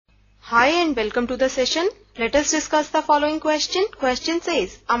Hi and welcome to the session. Let us discuss the following question. Question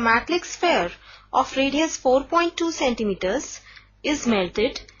says, a metallic sphere of radius 4.2 centimeters is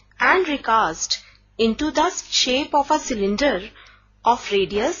melted and recast into the shape of a cylinder of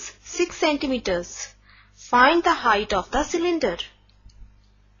radius 6 centimeters. Find the height of the cylinder.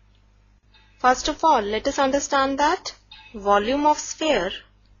 First of all, let us understand that volume of sphere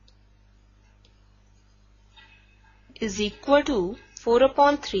is equal to 4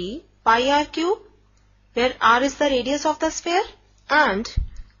 upon 3 pi r cube, where r is the radius of the sphere, and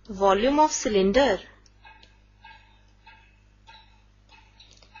volume of cylinder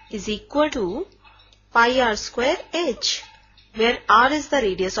is equal to pi r square h, where r is the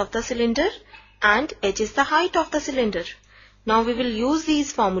radius of the cylinder and h is the height of the cylinder. Now we will use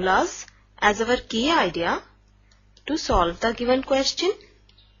these formulas as our key idea to solve the given question.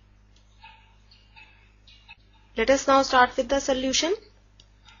 Let us now start with the solution.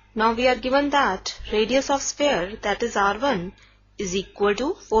 Now we are given that radius of sphere, that is R1, is equal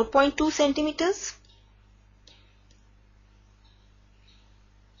to 4.2 centimeters.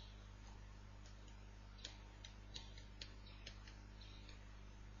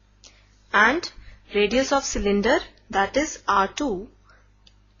 And radius of cylinder, that is R2,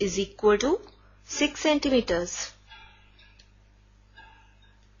 is equal to 6 centimeters.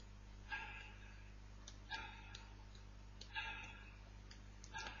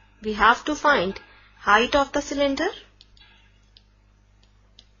 We have to find height of the cylinder.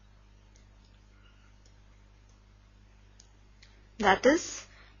 That is,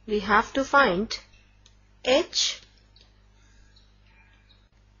 we have to find h.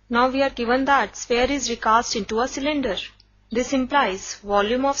 Now we are given that sphere is recast into a cylinder. This implies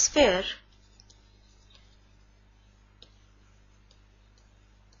volume of sphere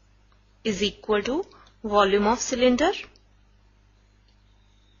is equal to volume of cylinder.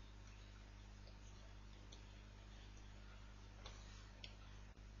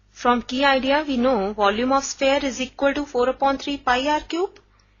 From key idea, we know volume of sphere is equal to 4 upon 3 pi r cube,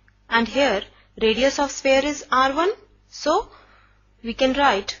 and here radius of sphere is r1. So we can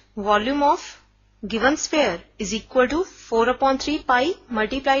write volume of given sphere is equal to 4 upon 3 pi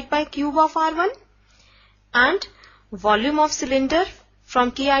multiplied by cube of r1, and volume of cylinder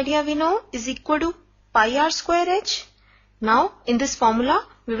from key idea we know is equal to pi r square h. Now in this formula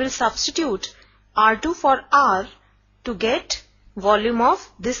we will substitute r2 for r to get volume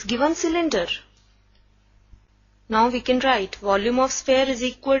of this given cylinder. Now we can write volume of sphere is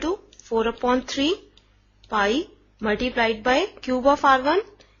equal to 4 upon 3 pi multiplied by cube of r1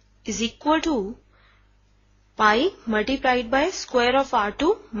 is equal to pi multiplied by square of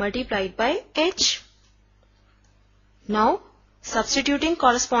r2 multiplied by h. Now substituting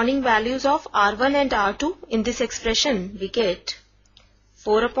corresponding values of r1 and r2 in this expression, we get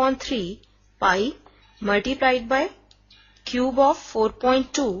 4 upon 3 pi multiplied by cube of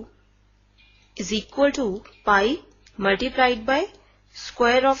 4.2 is equal to pi multiplied by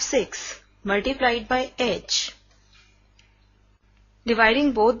square of 6 multiplied by h.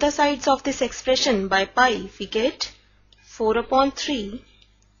 Dividing both the sides of this expression by pi, we get 4 upon 3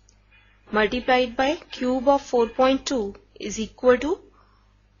 multiplied by cube of 4.2 is equal to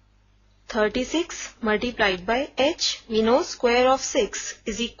 36 multiplied by h. We know square of 6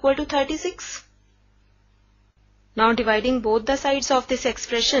 is equal to 36. Now dividing both the sides of this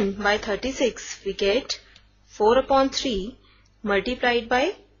expression by 36, we get 4 upon 3 multiplied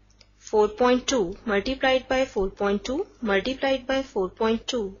by 4.2 multiplied by 4.2 multiplied by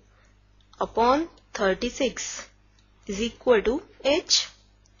 4.2 upon 36 is equal to h.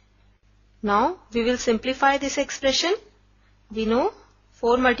 Now we will simplify this expression. We know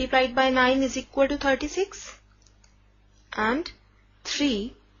 4 multiplied by 9 is equal to 36, and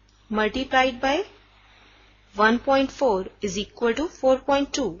 3 multiplied by 1.4 is equal to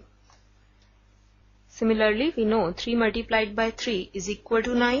 4.2. Similarly, we know 3 multiplied by 3 is equal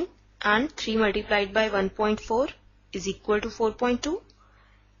to 9 and 3 multiplied by 1.4 is equal to 4.2.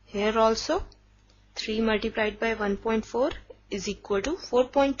 Here also 3 multiplied by 1.4 is equal to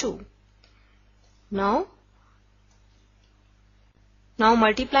 4.2. Now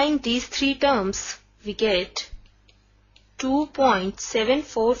multiplying these three terms, we get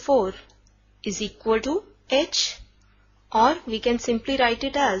 2.744 is equal to h, or we can simply write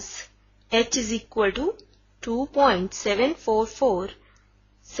it as h is equal to 2.744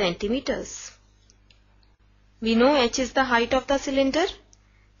 centimeters. We know h is the height of the cylinder,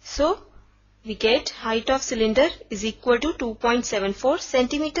 so we get height of cylinder is equal to 2.74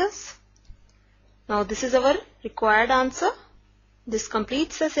 centimeters. Now this is our required answer. This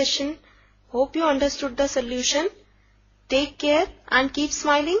completes the session. Hope you understood the solution. Take care and keep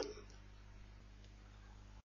smiling.